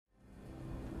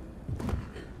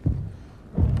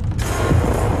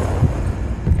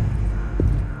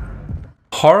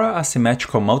Horror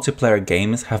asymmetrical multiplayer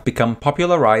games have become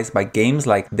popularized by games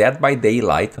like Dead by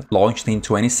Daylight, launched in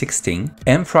 2016,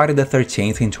 and Friday the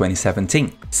 13th in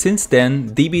 2017. Since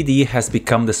then, DBD has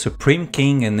become the supreme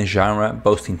king in the genre,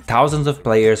 boasting thousands of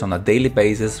players on a daily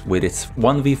basis with its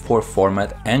 1v4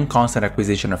 format and constant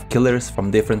acquisition of killers from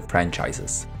different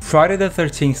franchises. Friday the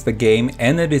 13th, the game,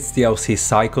 ended its DLC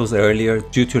cycles earlier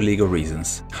due to legal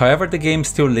reasons. However, the game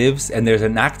still lives and there's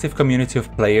an active community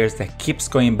of players that keeps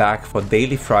going back for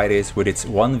daily Fridays with its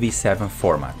 1v7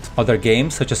 format. Other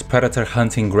games such as Predator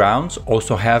Hunting Grounds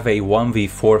also have a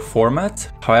 1v4 format,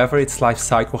 however its life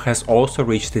cycle has also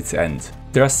reached its end.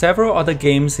 There are several other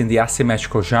games in the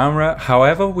asymmetrical genre,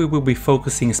 however we will be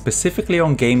focusing specifically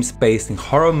on games based in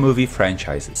horror movie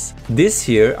franchises. This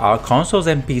year, our consoles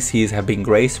and PCs have been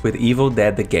graced with Evil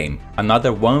Dead the Game,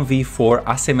 another 1v4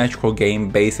 asymmetrical game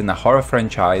based in a horror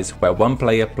franchise where one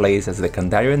player plays as the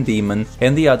Kandarian demon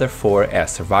and the other four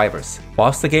as survivors.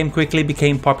 Whilst the game quickly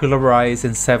became popularized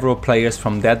and several players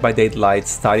from Dead by Daylight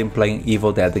started playing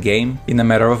Evil Dead the Game, in a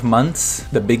matter of months,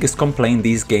 the biggest complaint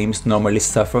these games normally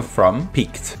suffer from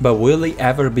peaked. But will it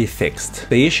ever be fixed?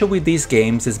 The issue with these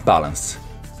games is balance.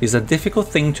 It's a difficult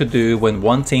thing to do when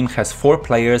one team has 4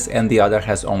 players and the other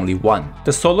has only 1.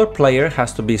 The solo player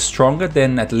has to be stronger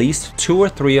than at least 2 or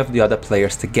 3 of the other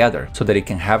players together, so that it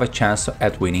can have a chance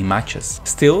at winning matches.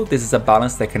 Still, this is a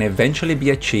balance that can eventually be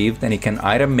achieved, and it can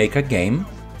either make a game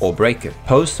or break it.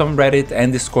 Posts on Reddit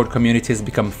and Discord communities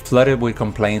become flooded with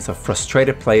complaints of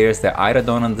frustrated players that either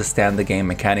don't understand the game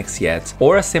mechanics yet,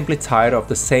 or are simply tired of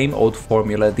the same old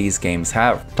formula these games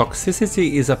have.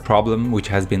 Toxicity is a problem which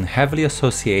has been heavily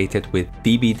associated with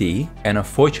DBD, and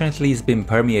unfortunately has been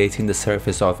permeating the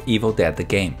surface of Evil Dead the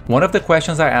Game. One of the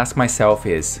questions I ask myself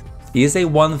is a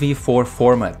 1v4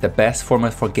 format the best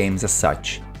format for games as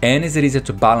such? And is it easier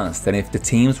to balance than if the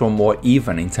teams were more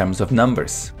even in terms of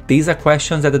numbers? These are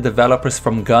questions that the developers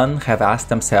from Gun have asked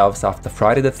themselves after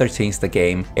Friday the 13th the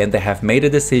game, and they have made a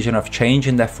decision of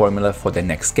changing their formula for the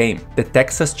next game, the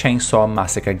Texas Chainsaw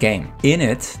Massacre game. In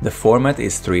it, the format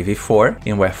is 3v4,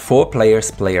 in where 4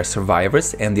 players play as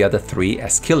survivors and the other 3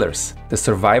 as killers. The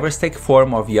survivors take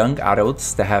form of young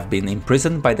adults that have been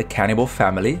imprisoned by the cannibal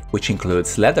family, which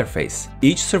includes Leatherface.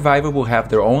 Each survivor will have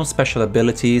their own special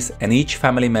abilities, and each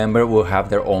family member will have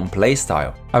their own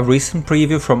playstyle. A recent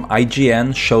preview from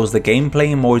IGN shows the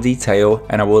gameplay in more detail,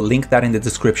 and I will link that in the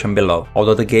description below.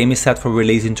 Although the game is set for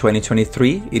release in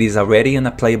 2023, it is already in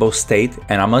a playable state,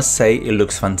 and I must say it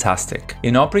looks fantastic.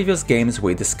 In all previous games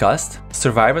we discussed,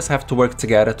 survivors have to work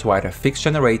together to either fix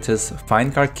generators,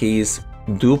 find car keys,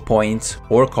 do points,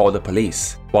 or call the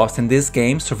police. Whilst in this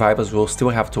game survivors will still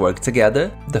have to work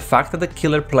together, the fact that the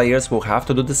killer players will have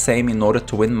to do the same in order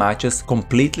to win matches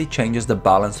completely changes the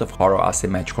balance of horror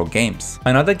asymmetrical games.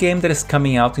 Another game that is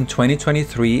coming out in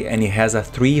 2023 and it has a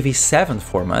 3v7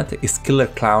 format is Killer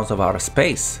Klowns of Outer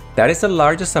Space. That is the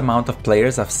largest amount of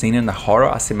players I've seen in a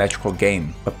horror asymmetrical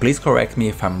game, but please correct me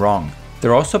if I'm wrong.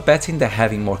 They're also betting that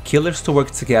having more killers to work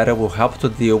together will help to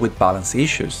deal with balance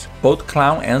issues. Both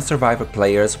clown and survivor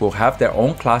players will have their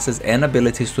own classes and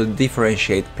abilities to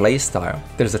differentiate playstyle.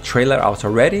 There's a trailer out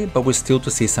already, but we're still to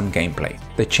see some gameplay.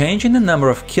 The change in the number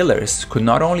of killers could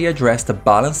not only address the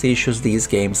balance issues these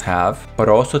games have, but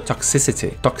also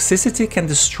toxicity. Toxicity can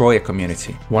destroy a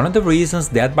community. One of the reasons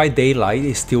Dead by Daylight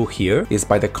is still here is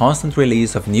by the constant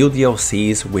release of new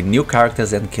DLCs with new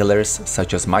characters and killers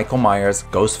such as Michael Myers,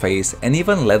 Ghostface, and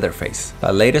even Leatherface.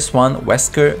 The latest one,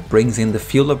 Wesker, brings in the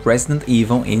feel of Resident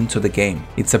Evil into the game.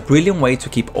 It's a brilliant way to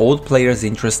keep old players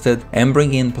interested and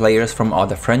bring in players from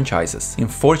other franchises.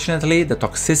 Unfortunately, the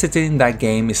toxicity in that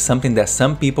game is something that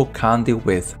some people can't deal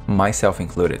with, myself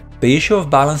included. The issue of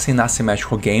balance in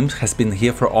asymmetrical games has been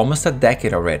here for almost a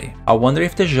decade already. I wonder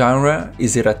if the genre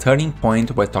is at a turning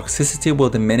point where toxicity will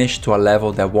diminish to a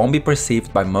level that won't be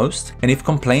perceived by most, and if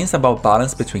complaints about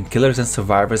balance between killers and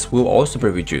survivors will also be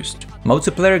reduced.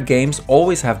 Multiplayer games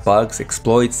always have bugs,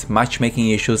 exploits, matchmaking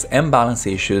issues and balance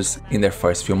issues in their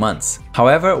first few months.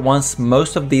 However, once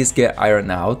most of these get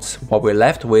ironed out, what we're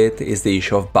left with is the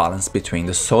issue of balance between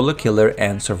the solo killer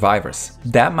and survivors.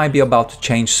 That might be about to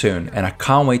change soon, and I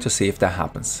can't wait to see if that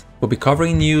happens. We'll be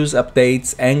covering news,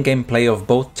 updates and gameplay of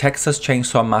both Texas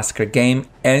Chainsaw Massacre game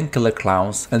and Killer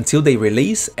Klowns until they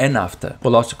release and after.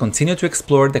 We'll also continue to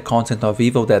explore the content of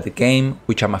Evil Dead the game,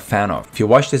 which I'm a fan of. If you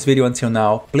watched this video until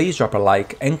now, please drop a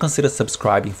like and consider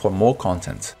subscribing for more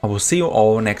content. I will see you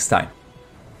all next time.